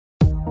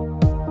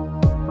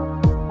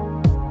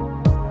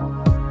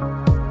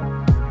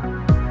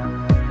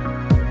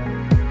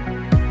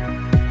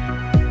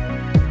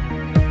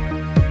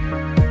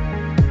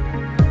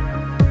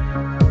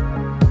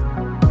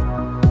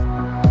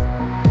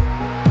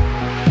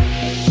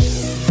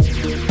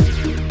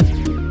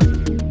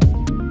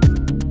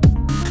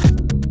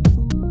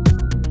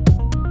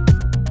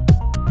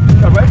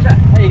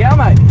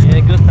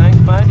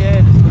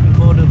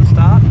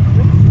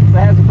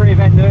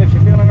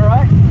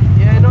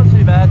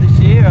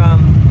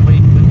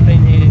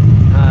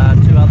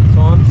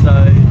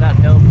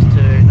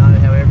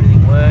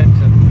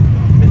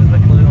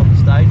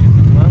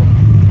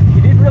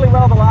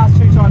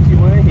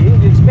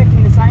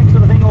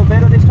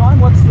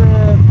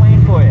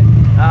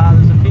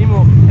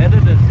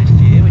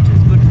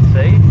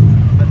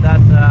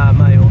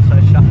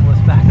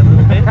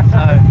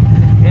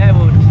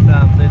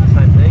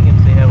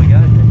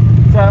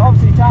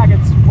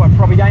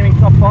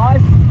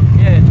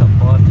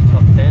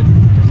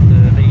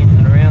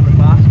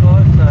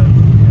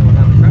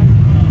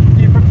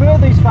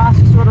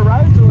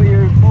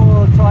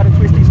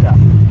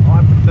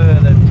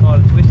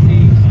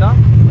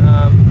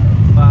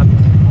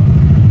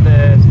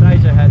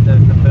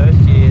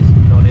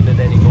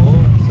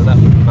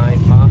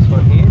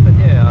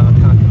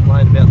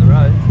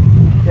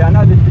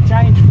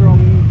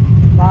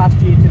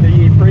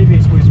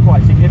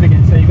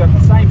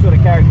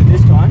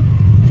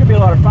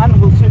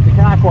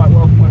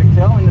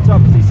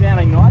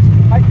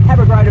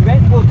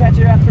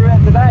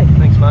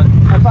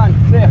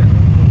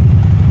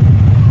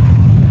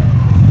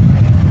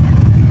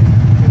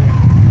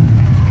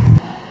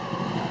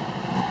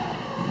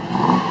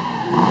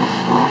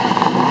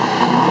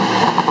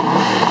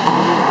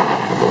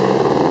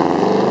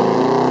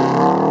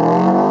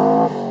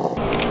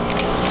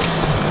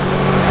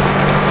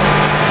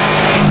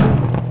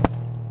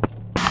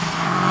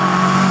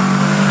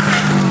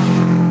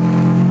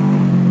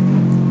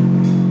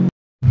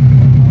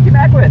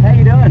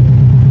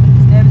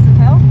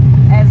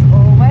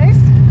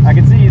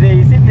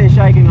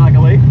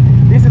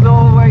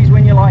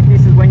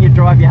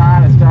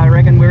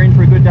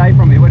day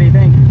from you. What do you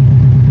think?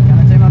 I'm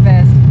going to do my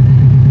best.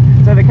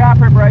 So the car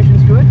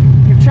preparation's good.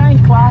 You've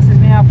changed classes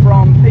now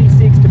from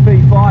P6 to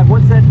P5.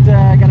 What's that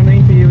going to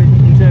mean for you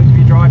in terms of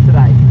your drive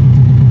today?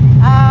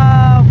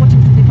 Watching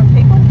some different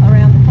people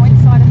around the point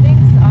side of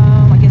things.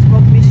 I guess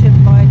Rob Bishop,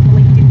 I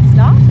believe, didn't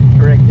start.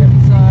 Correct, yep.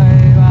 So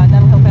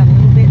that'll help out a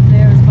little bit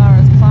there as far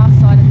as class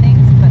side of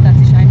things, but that's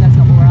a shame. That's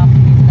not what we're after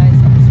here today.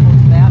 It's not what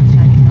sport's about. It's a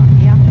shame he's not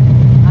here.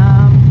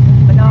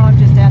 But no, I'm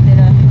just out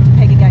there to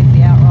peg against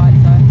the outright,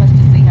 so let's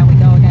just see how we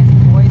go against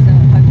the boys,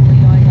 and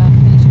hopefully I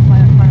finish and play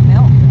in front of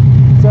Mel.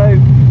 So,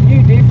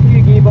 new diff,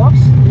 new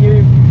gearbox. Are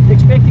you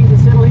expecting to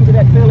settle into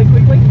that fairly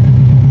quickly?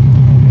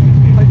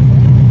 Hopefully,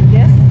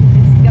 yes.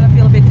 It's going to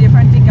feel a bit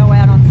different. Did go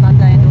out on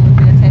Sunday and do a little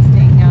bit of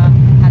testing out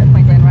at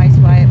Queensland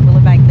Raceway at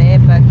Willowbank there,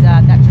 but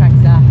that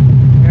track's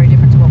very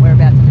different to what we're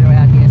about to do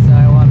out here, so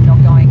I'm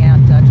not going out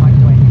trying to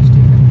do anything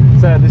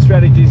stupid. So the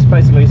strategy is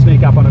basically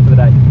sneak up on it for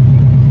the day?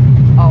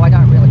 Oh, I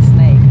don't really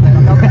sneak, but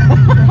I'm not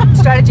going.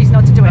 Strategy's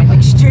not to do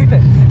anything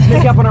stupid.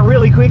 Sneak up on it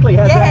really quickly.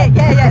 How's that?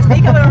 Yeah.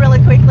 Sneak up on it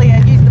really quickly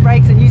and use the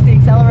brakes and use the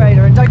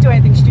accelerator and don't do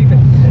anything stupid.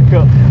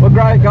 Cool. Well,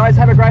 great, guys.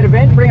 Have a great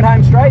event. Bring it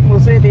home straight, and we'll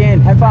see you at the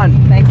end. Have fun.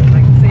 Thanks.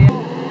 See you.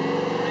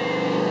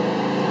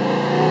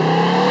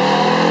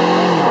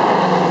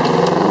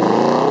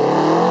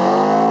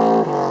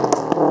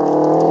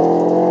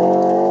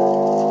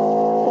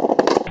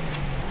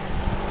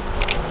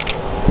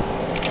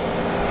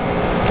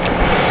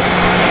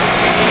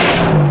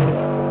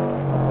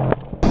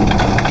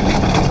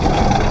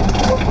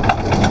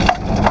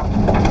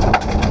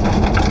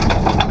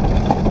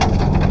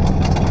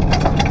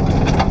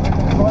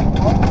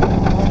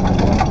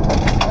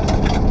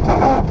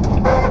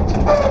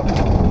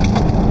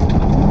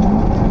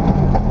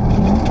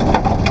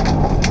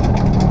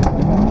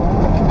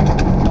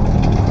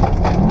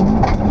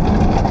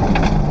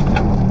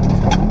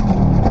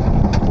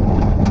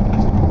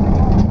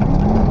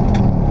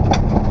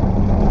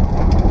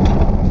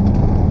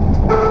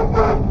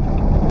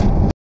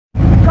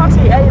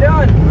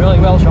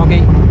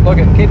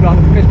 Keep it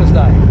on Christmas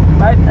Day.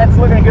 Mate, that's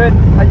looking good.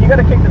 You've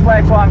got to keep the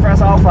flag flying for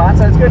us old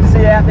farts, so it's good to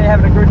see you out there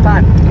having a good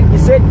time. You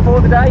set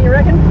for the day, you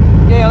reckon?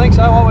 Yeah, I think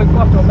so. Well, we've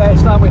off to a bad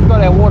start. We've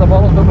got our water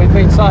bottles, but we've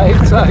been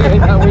saved, so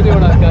yeah, no, we're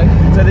doing okay.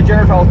 So the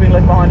Geritol's been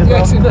left behind as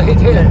well? Yes,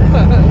 indeed, yeah.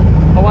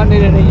 I won't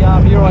need any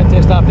urine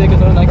test up there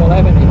because I don't think I'll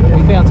have any, but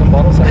we found some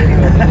bottles, so we're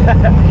good.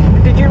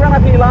 Yeah. Did you run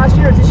up here last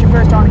year, or is this your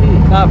first time here?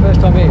 No, first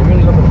time here.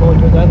 Really looking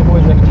forward to it though. The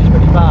boys reckon she's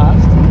pretty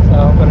fast,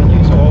 so I've got a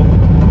new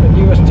the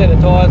newest set of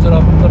tyres that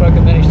I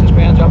can manage to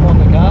scrounge up on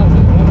the car.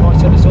 A nice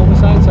set of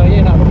Silverstone, so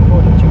yeah, no, looking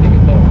forward to it. Should be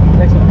good better.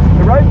 Excellent.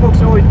 The road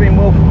book's always been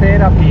well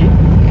prepared up here.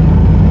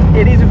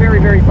 It is a very,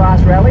 very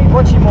fast rally.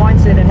 What's your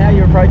mindset and how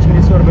you're approaching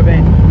this sort of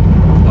event?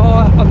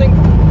 Oh, I think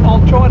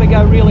I'll try to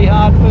go really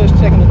hard first,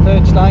 second and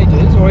third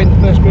stages, or in the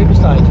first group of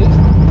stages,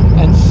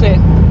 and set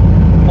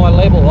my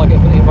level. Like if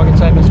I can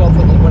say myself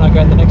that when I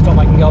go the next time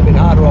I can go a bit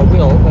harder, I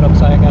will, but I'm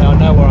saying, okay, I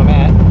know where I'm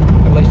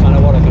at least I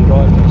know what I can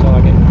drive to, so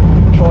I can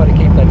try to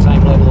keep that same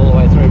level all the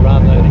way through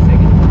rather than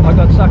anything. I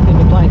got sucked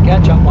into playing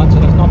catch up once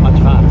and it's not much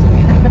fun. So.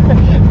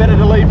 Better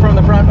to lead from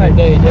the front, mate.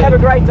 Indeed, yeah. Have a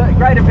great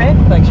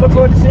event. Thanks. Look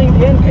forward to seeing you at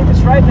the end. Keep it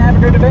straight and have a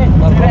good event.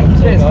 No problem.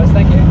 See you guys.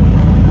 Thank you.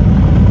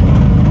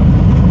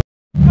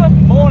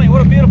 Good morning.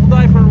 What a beautiful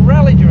day for a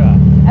rally, Gerard.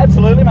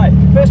 Absolutely, mate.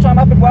 First time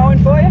up at Wowan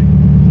for you?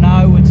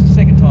 No, it's the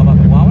second time up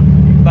at Wowan,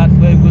 but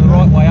we're the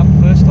right way up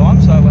the first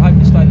time, so we're hoping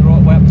to stay the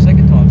right way up the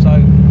second time.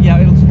 So,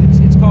 yeah,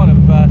 it's kind of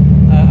a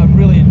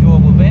really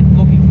enjoyable event.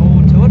 Looking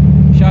forward to it.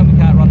 Shame we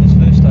can't run this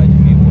first stage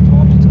a few more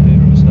times. It's a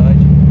hooter of a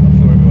stage. I'm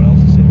sure everyone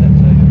else has said that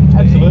too.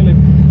 Absolutely.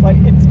 Like,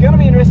 it's going to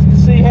be interesting to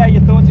see how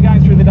your thoughts are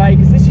going through the day,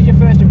 because this is your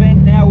first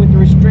event now with the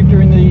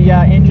restrictor in the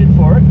engine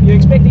for it. Are you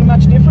expecting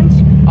much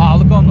difference? Oh,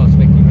 look, I'm not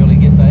expecting really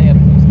to get that out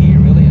of fourth gear,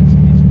 really.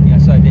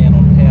 It's so down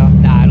on power.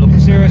 No, look,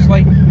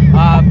 seriously,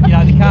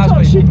 the car's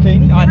been... shit,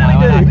 Keeney. I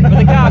know. But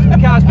the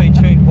car's been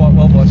tuned quite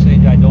well by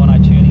CJ Dino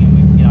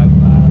tuning,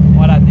 and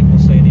I don't think we'll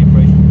see any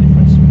appreciable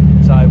difference.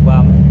 So,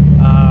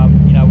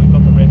 we've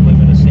got the rev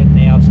limiter set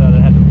now, so that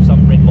has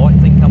some red light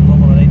thing comes on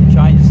when I need to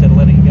change instead of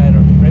letting it go to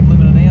rev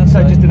limiter now.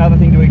 So just another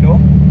thing to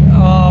ignore?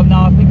 Oh,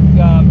 no, I think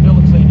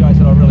Bill and CJ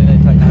said I really need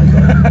to take notice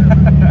of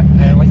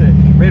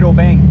it. Red or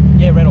bang?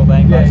 Yeah, red or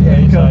bang,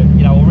 basically. Yeah,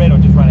 cool. So, or red or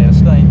just run out of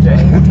steam. So,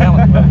 or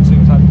talent, we'll see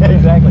what's happening. Yeah,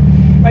 exactly.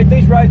 Mate,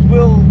 these roads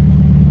will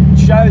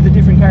show the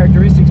different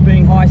characteristics,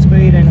 being high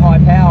speed and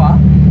high power.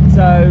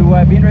 So,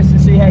 be interested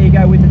to see how you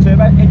go with the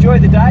turbo. Enjoy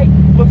the day.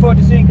 Look forward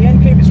to seeing you at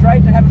the end. Keep it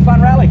straight and have a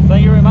fun rally.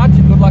 Thank you very much,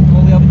 and good luck to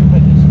all the other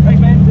competitors.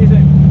 Thanks, man. See you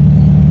soon.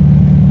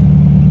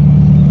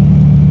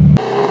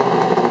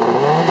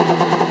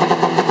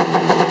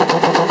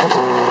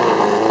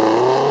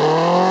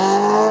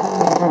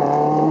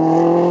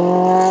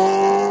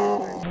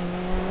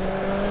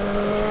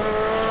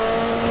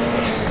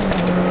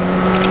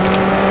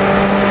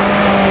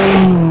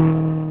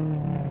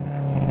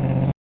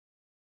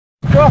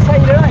 Ross, how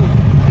you doing?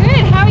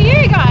 Good, how are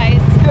you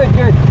guys?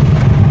 Good.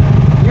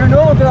 You're an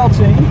all-girl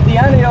team, the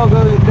only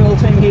all-girl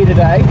team here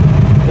today.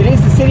 It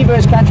is the City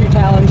vs Country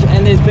Challenge,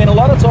 and there's been a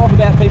lot of talk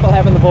about people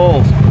having the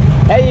balls.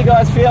 How are you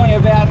guys feeling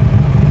about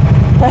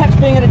perhaps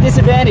being at a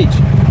disadvantage?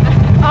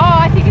 Oh,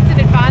 I think it's an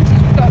advantage.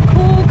 We've got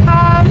cool,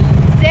 calm,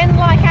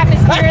 zen-like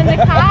atmosphere in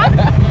the car.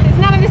 There's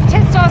none of this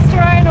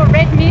testosterone or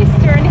red mist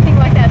or anything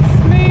like that.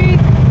 Smooth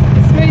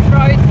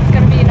roads. It's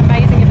going to be an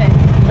amazing event.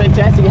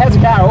 Fantastic. How's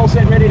the car? All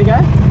set, ready to go?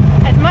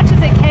 As much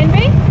as it can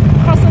be,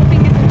 cross all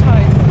fingers and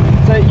toes.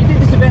 So you did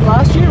this event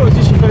last year, or is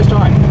this your first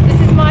time? This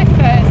is my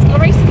first.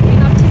 Clarice has been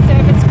up to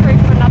service crew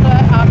for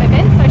another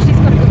event, so she's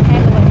got a good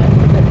handle on it.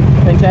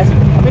 Fantastic.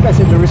 I think I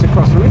said Larissa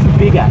Cross. Larissa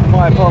bigger.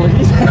 My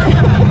apologies.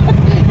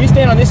 You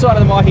stand on this side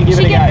of the mic and give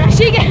it a go.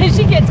 She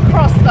gets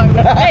cross though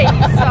with me,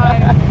 so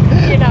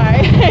you know,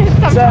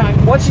 sometimes. So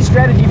what's your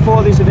strategy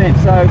for this event?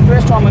 So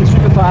first time on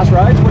super fast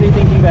roads, what are you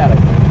thinking about it?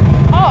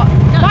 Oh,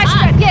 my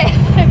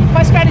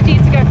strategy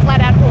is to go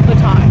flat out all the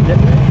time. Yep.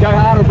 Go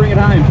hard or bring it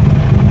home.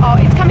 Oh,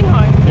 it's coming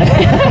home.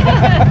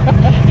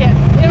 Yeah,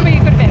 it'll be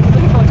a good event.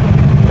 Looking forward to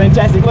it.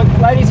 Fantastic. Look,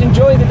 ladies,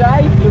 enjoy the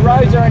day. The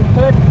roads are in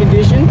perfect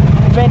condition.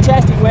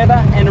 Fantastic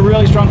weather and a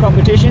really strong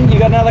competition. You've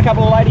got another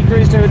couple of lady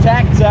crews to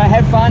attack, so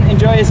have fun,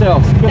 enjoy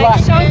yourselves. Good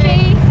luck. Thanks,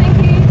 Shonky.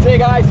 Thank you. See you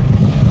guys.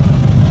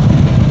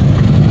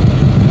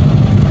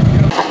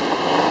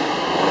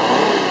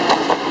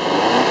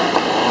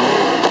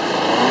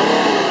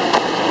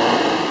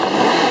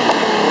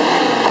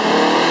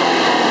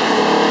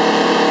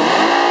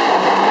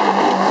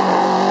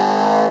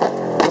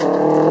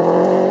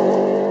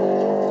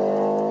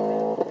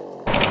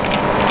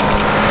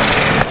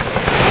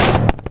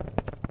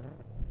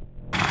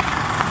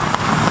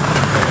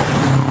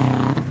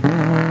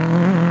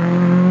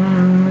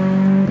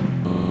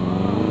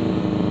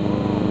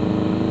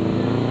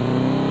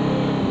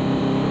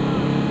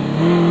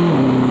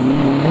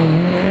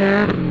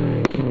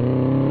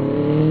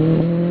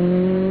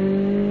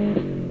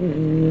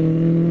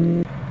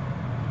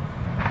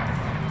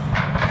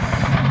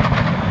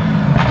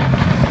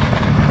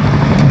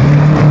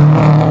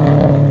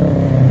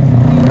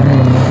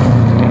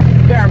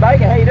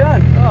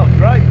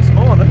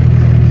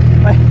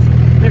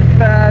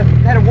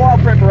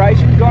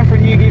 Gone for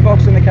a new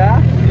gearbox in the car.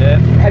 Yeah.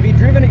 Have you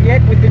driven it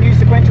yet with the new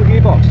sequential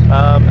gearbox?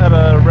 At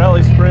a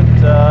rally sprint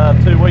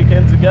 2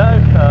 weekends ago,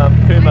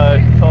 Kumo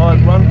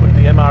Tyres won with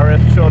the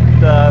MRF shot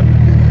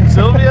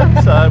Sylvia,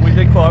 so we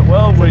did quite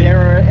well. So the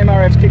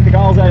MRFs kicked the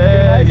goals over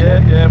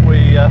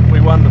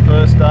We won the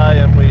first day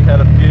and we had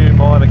a few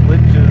minor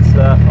glitches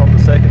on the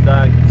second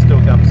day and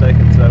still come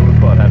second, so we're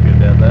quite happy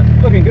about that.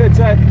 Looking good.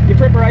 So your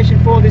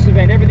preparation for this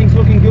event, everything's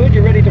looking good?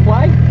 You're ready to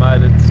play?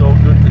 Mate, it's all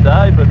good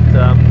today, but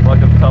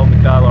like I've told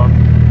Michaela,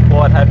 I'm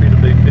quite happy to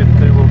be fifth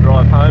two-wheel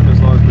drive home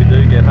as long as we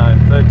do get home.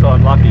 Third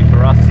time lucky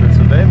for us this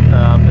event.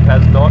 It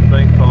has not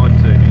been kind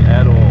to me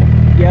at all.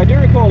 Yeah, I do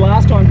recall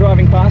last time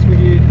driving past where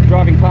you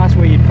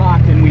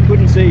parked and we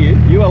couldn't see you.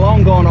 You were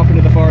long gone off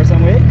into the forest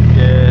somewhere.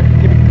 Yeah.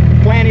 Your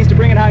plan is to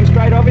bring it home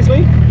straight,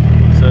 obviously?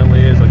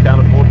 Certainly is. I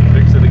can't afford to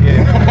fix it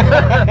again.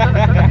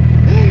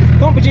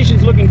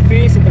 Competition's looking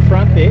fierce at the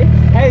front there.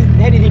 How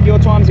do you think your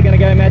times are going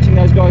to go matching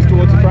those guys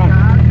towards the front?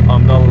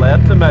 I'm not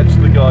allowed to match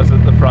the guys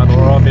at the front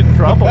or I'm in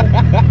trouble.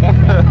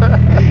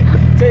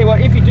 Tell you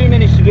what, if you do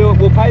manage to do it,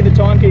 we'll pay the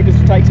timekeepers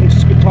to take some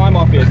time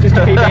off you, just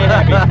to keep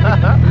Anne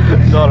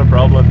happy. Not a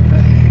problem.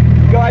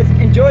 Guys,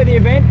 enjoy the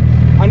event.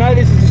 I know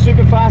this is a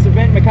super fast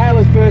event.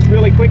 Michaela's first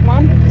really quick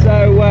one,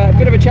 so a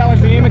bit of a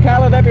challenge for you,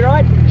 Michaela, that'd be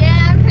right?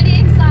 Yeah, I'm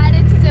pretty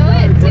excited to do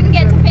it. Didn't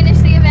get to finish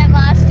the event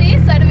last year,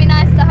 so it'll be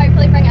nice to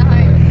hopefully bring it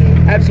home.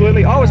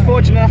 Absolutely. I was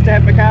fortunate enough to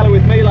have Michaela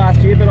with me last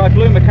year, but I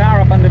blew my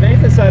car up underneath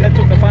her, so that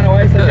took the fun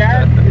away. So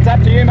Jared, it's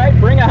up to you, mate.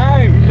 Bring her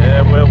home.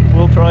 Yeah,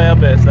 we'll try our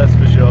best, that's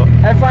for sure.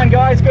 Have fun,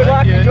 guys. Good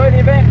luck. You. Enjoy the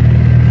event.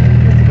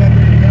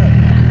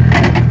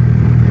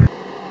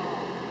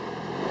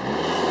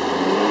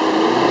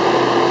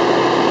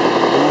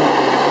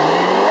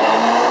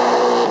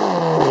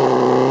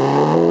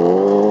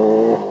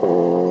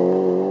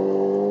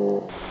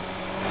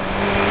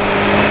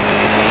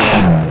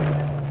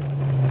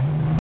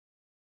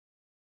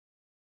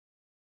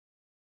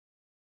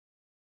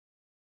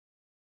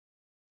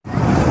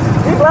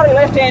 Bloody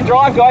left-hand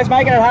drive, guys,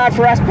 making it hard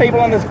for us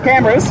people on the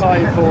cameras. Oh,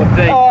 you poor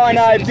thing. Oh, I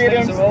know,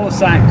 Diddums. They're all the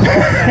same.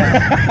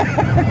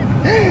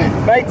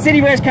 Mate,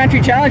 City West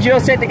Country Challenge, you're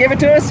set to give it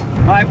to us?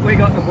 Mate, we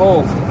got the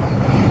balls.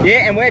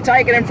 Yeah, and we're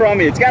taking them from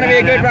you. It's going to be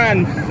a good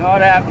run.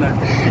 Not happening.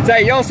 So,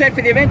 you're set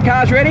for the event?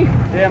 Cars ready?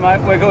 Yeah,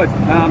 mate, we're good.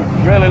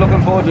 Really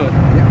looking forward to it.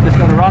 Just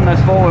got to run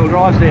those four-wheel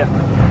drives here.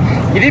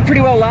 You did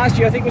pretty well last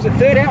year. I think, was it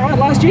third outright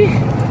last year?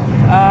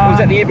 Or was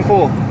that the year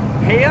before?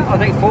 Here, I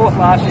think fourth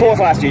last year. Fourth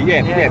last year,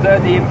 yeah.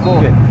 Third the year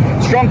before. Good.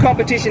 Strong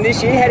competition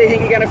this year. How do you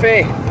think you're going to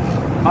fare?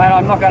 Mate,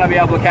 I'm not going to be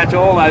able to catch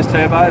all those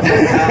turbos.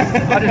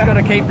 I just got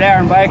to keep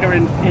Darren Baker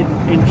in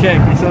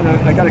check.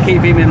 I've got to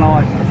keep him in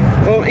line.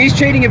 Well, he's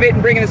cheating a bit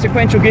and bringing the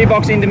sequential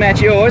gearbox in to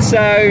match yours,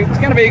 so it's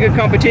going to be a good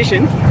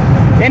competition.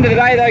 End of the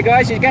day, though,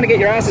 guys, you're going to get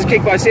your asses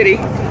kicked by City.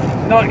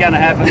 Not going to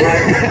happen,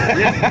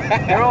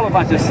 mate. They're all a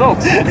bunch of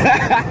sulks.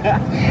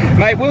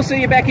 Mate, we'll see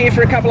you back here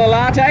for a couple of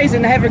lattes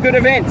and have a good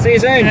event. See you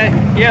soon.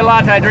 Yeah,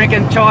 latte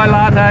drinking, chai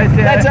lattes.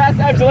 Yeah. That's us,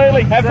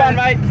 absolutely. Have fun,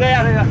 mate. See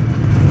ya.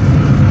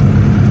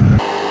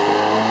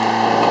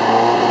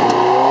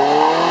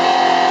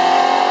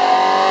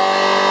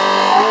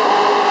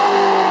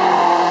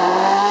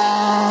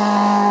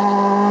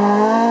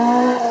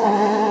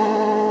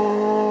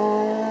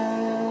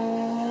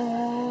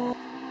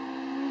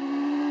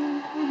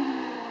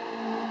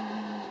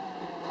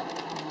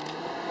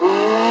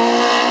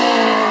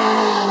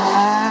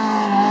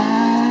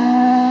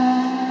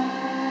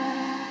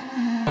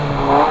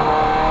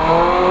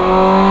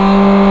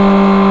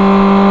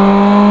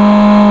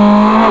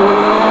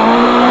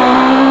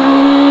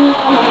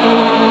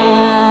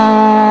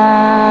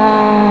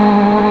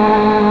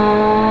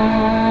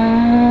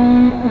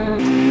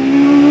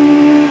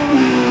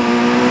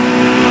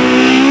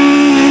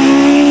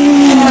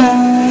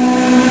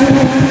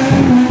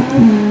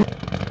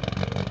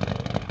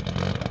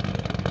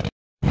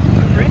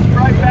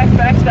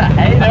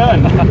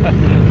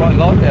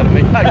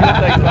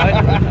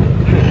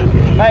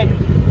 Hey,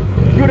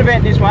 good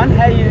event this one.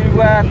 How you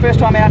first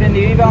time out in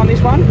the Evo on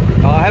this one?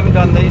 I haven't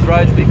done these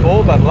roads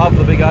before, but love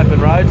the big open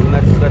roads, and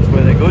that's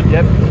where they're good.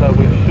 Yep. So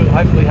we should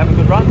hopefully have a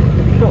good run.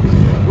 Cool.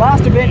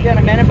 Last event down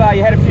at Manenbar,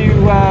 you had a few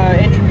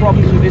engine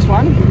problems with this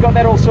one. Got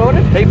that all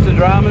sorted? Heaps of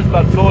dramas,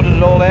 but sorted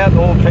it all out.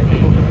 All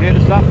technical computer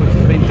stuff, which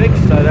has been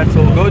fixed, so that's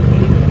all good.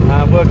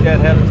 Worked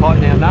out how to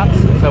tighten our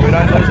nuts, so we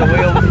don't lose a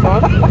wheel this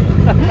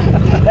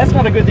time. That's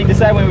not a good thing to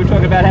say when we were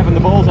talking about having the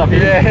balls up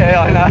here.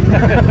 Yeah, I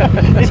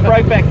know. This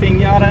broke back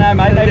thing, I don't know,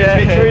 mate. Maybe it's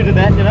a bit true to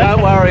that, you know.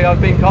 Don't worry,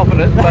 I've been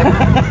confident, but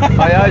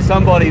I owe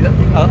somebody a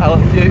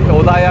few,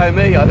 or they owe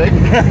me, I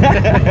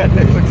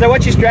think. So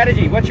what's your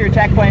strategy? What's your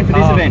attack plan for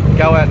this event?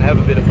 Go out and have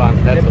a bit of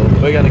fun, that's all.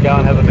 We're going to go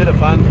and have a bit of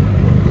fun.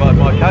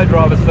 My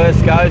co-driver's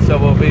first go, so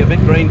we'll be a bit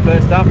green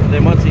first up, and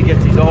then once he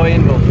gets his eye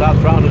in, we'll start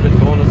throwing it at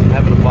corners and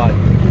having a play.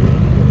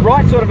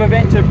 Right sort of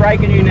event to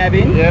break a new nav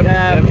in.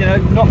 Yep. You know,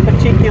 not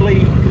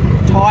particularly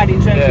tight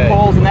in terms of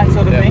balls and that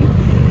sort of thing.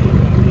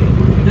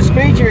 The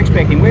speed you're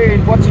expecting,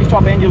 what's your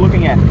top end you're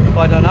looking at?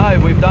 I don't know.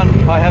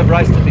 I have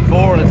raced it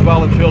before, and it's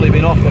well and truly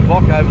been off the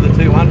block over the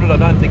 200. I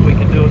don't think we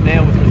can do it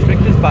now with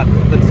restrictors, but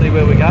let's see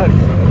where we go. It's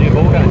a new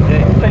ball game.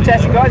 Yeah.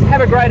 Fantastic, guys. Have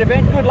a great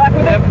event. Good luck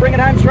with it. Bring it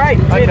home straight.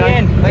 See you at the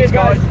end. Thanks,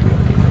 Cheers, guys.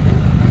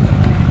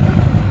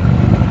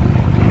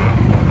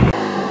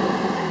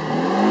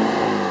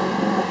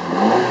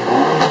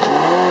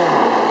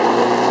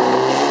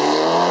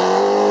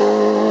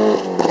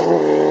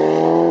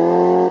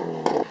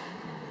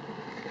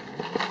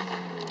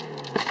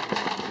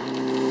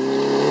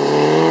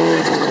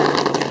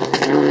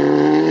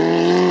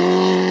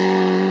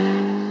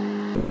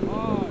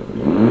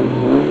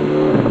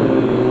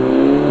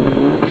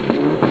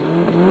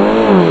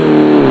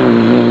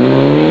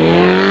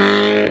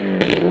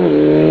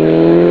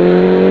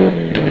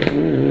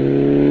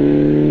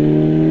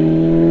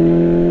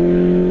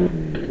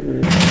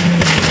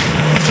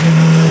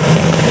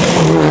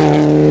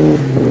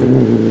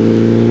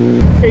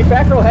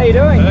 How you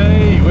doing?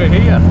 Hey, we're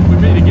here. We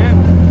meet again.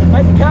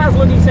 Mate, the car's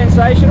looking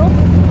sensational.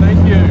 Thank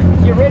you.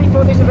 You ready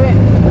for this event?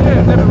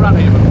 Yeah, never run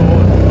here before,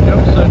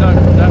 so don't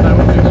know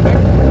what to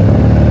expect.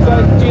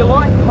 So, do you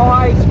like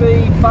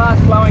high-speed,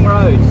 fast-flowing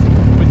roads?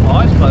 With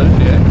my eyes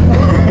closed, yeah.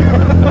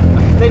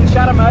 Then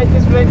shut it, mate.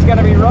 This event's going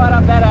to be right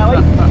up that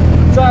alley.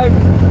 So,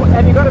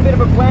 have you got a bit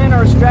of a plan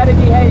or a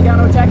strategy how you're going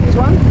to attack this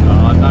one?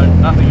 No,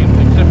 nothing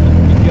except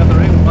the other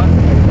end, but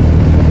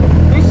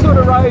These sort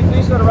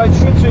of roads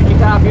should suit your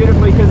car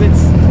beautifully because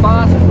it's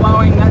fast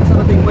flowing, that sort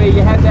of thing, where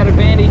you have that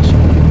advantage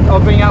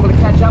of being able to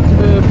catch up to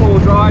the four-wheel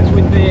drives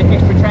with the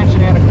extra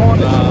traction out of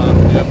corners.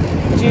 Yep.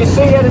 Do you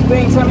see that as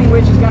being something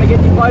which is going to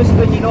get you closer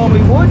than you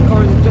normally would,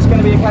 or is it just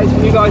going to be a case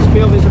where you guys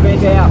feel this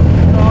event out?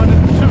 Oh, the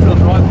two-wheel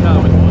drive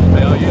car with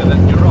horsepower, yeah,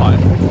 you're right.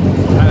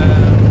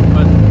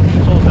 But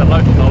it's also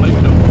local knowledge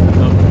of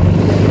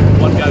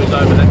what goes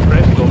over that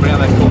crest or around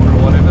that corner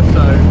or whatever,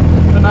 so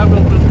no,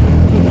 we'll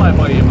play it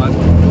by ear, mate.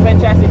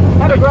 Fantastic.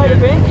 Have a great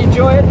event.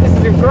 Enjoy it. This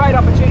is a great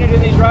opportunity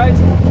in these roads.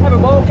 Have a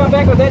ball. Come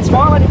back with that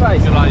smile on your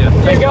face. Good on you.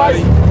 Cheers,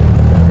 guys.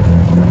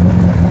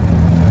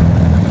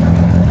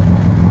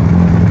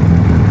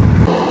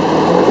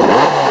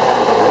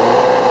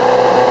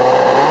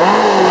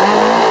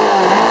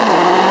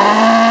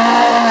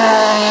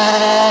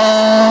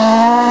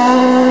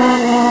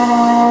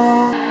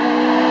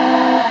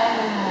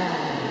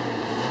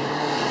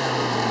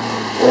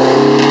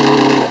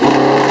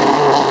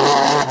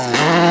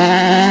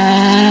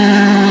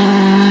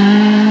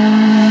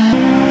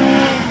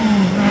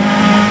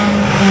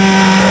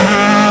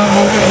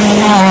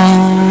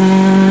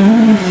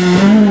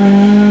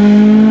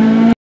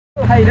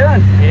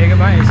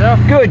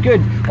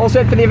 Good. All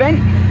set for the event?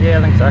 Yeah,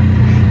 I think so.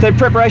 So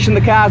preparation,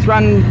 the car's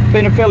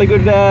been a fairly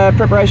good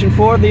preparation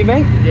for the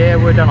event? Yeah,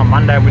 we were done on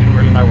Monday. We didn't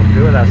really know what to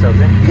do with ourselves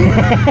then.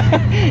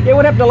 Yeah,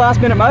 what happened to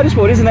last minute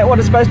motorsport? Isn't that what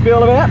it's supposed to be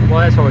all about? Well,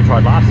 that's what we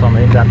tried last time.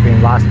 It ended up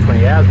being last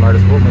 20 hours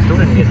motorsport and we still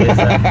didn't get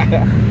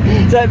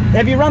there. So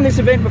have you run this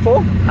event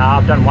before?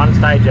 I've done one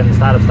stage and the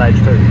start of stage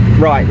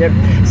 2. Right, yep.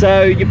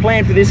 So you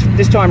plan for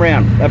this time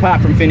round,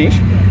 apart from finish?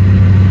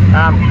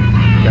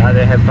 Go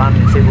there, have fun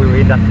and see where we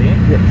end up at the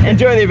end. Yeah.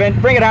 Enjoy the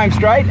event, bring it home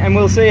straight, and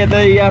we'll see you at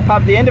the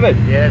pub at the end of it.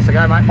 Yeah, so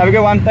go, mate. Have a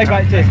good one. Thanks,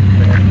 mate. Cheers.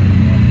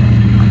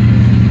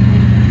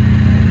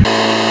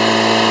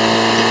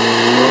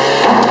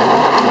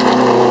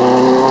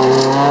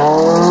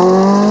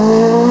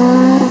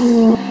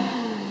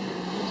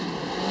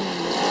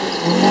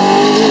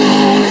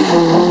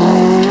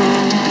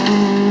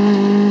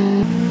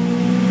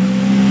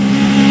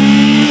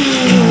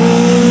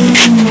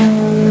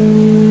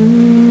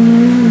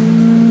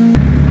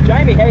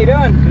 How you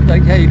doing? Good,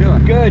 thank you. How you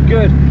doing?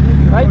 Good.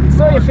 Mate,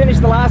 saw you finish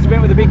the last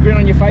event with a big grin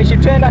on your face.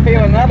 You've turned up here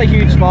with another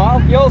huge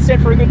smile. You're all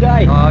set for a good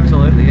day. Oh,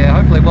 absolutely, yeah.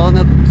 Hopefully, well, in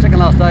the second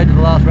last stage of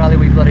the last rally,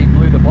 we bloody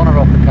blew the bonnet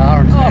off the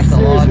car and smashed the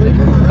lights.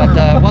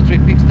 But once we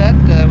fixed that,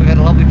 we've had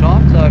a lovely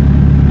time. So,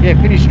 yeah,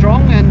 finished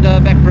strong and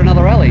back for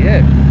another rally,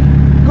 yeah.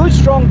 Good,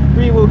 strong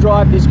rear-wheel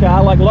drive this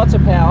car, like lots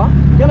of power.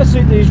 Going to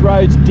suit these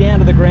roads down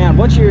to the ground.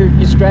 What's your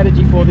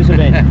strategy for this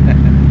event?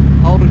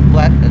 hold it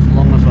flat as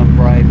long as I'm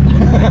brave.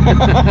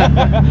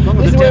 As long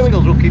as the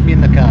testicles will keep me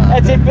in the car.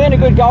 That's it, being a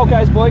good Gold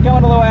Coast boy,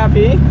 coming all the way up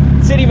here.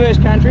 City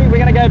versus country, we're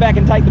going to go back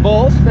and take the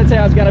balls. That's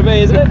how it's going to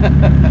be, isn't it?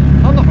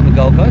 I'm not from the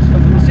Gold Coast,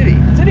 I'm from the city.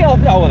 City? Oh,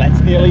 well, that's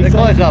nearly... They're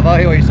close enough, I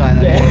hear what you're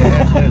saying. Yeah.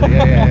 Absolutely,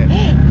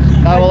 yeah.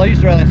 No, well, I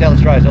used to rally in South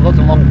Australia, so lots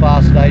of long,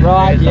 fast stages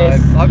right, there,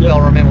 yes. so hopefully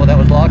I'll remember what that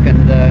was like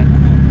and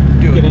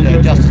do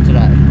it justice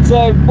today.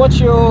 So, what's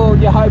your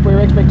hope or your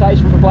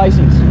expectation for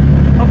placings?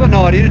 I've got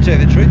no idea, to tell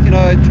you the truth. You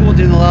know, towards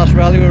the end of the last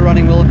rally we were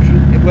running well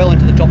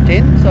into the top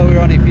 10, so we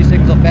were only a few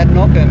seconds off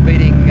Badenoch and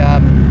beating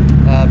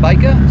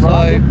Baker. Right.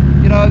 So,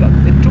 you know,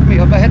 it took me,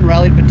 I hadn't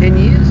rallied for 10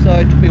 years, so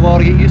it took me a while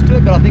to get used to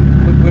it, but I think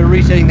we're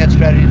resetting that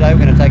strategy today.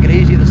 We're going to take it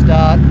easy at the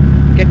start,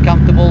 get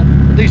comfortable.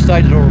 These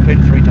stages are all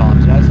repeated 3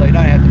 times, you know, so you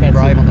don't have to be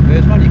brave on the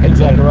first one. You can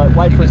exactly right.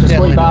 Wait for it to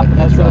sweep up and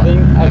that sort of thing.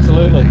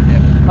 Absolutely.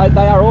 Yep. Mate,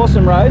 they are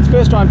awesome roads.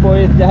 First time for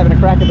you having a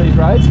crack at these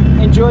roads.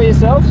 Enjoy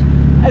yourselves.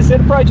 As I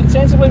said, approach it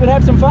sensibly, but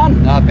have some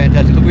fun. No,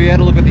 fantastic. Look, we had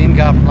a look at the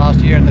in-car from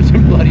last year and there's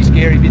some bloody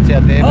scary bits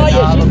out there. Oh,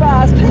 yeah, she's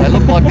fast. They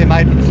look like they're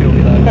made for the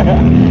silly though.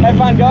 Have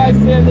fun, guys.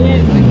 See you at the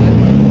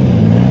end.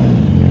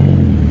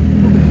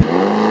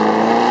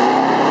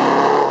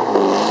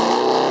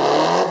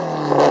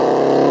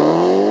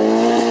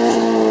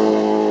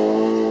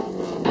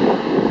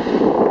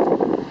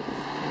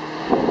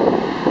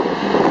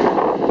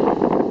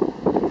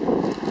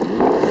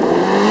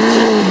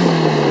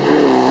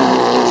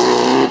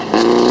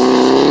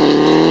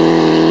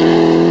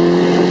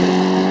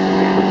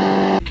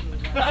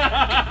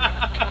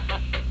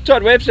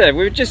 Todd Webster,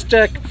 we were just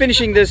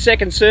finishing the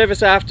second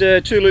service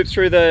after 2 loops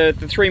through the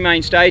 3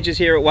 main stages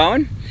here at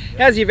Wowan.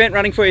 How's the event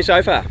running for you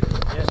so far?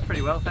 Yes,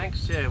 pretty well,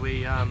 thanks. Yeah,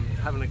 we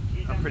having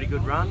a pretty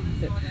good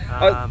run.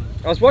 I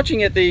was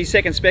watching at the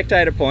second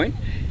spectator point,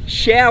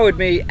 showered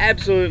me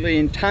absolutely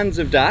in tons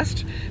of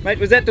dust. Mate,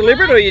 was that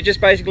deliberate or are you just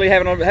basically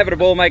having a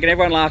ball making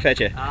everyone laugh at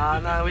you?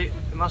 No, it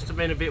must have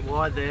been a bit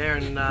wide there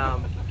and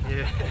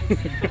yeah,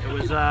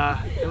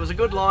 it was a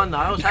good line though.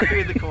 I was happy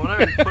with the corner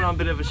and put on a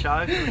bit of a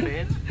show for the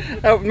fans.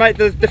 Oh, mate,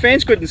 the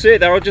fans couldn't see it.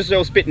 They were just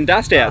all spitting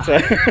dust out. So.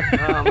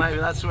 Oh, maybe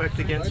that's worked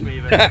against me.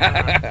 But,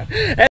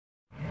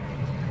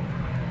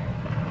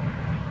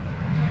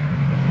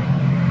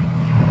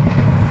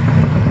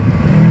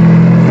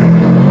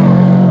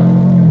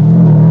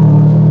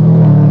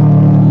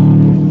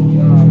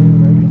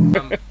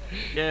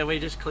 yeah, we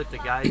just clipped a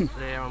gate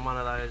there on one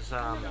of those,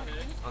 on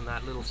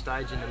that little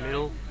stage in the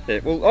middle. Yeah,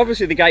 well,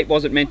 obviously the gate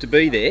wasn't meant to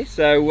be there,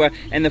 so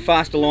and the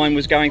faster line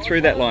was going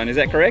through that line. Is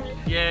that correct?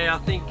 Yeah,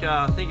 I think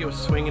it was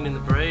swinging in the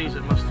breeze.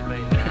 It must have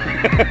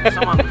been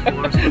someone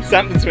before us.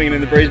 Something swinging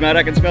in the breeze, mate.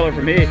 I can smell it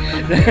from here.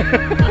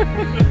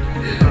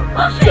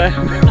 So,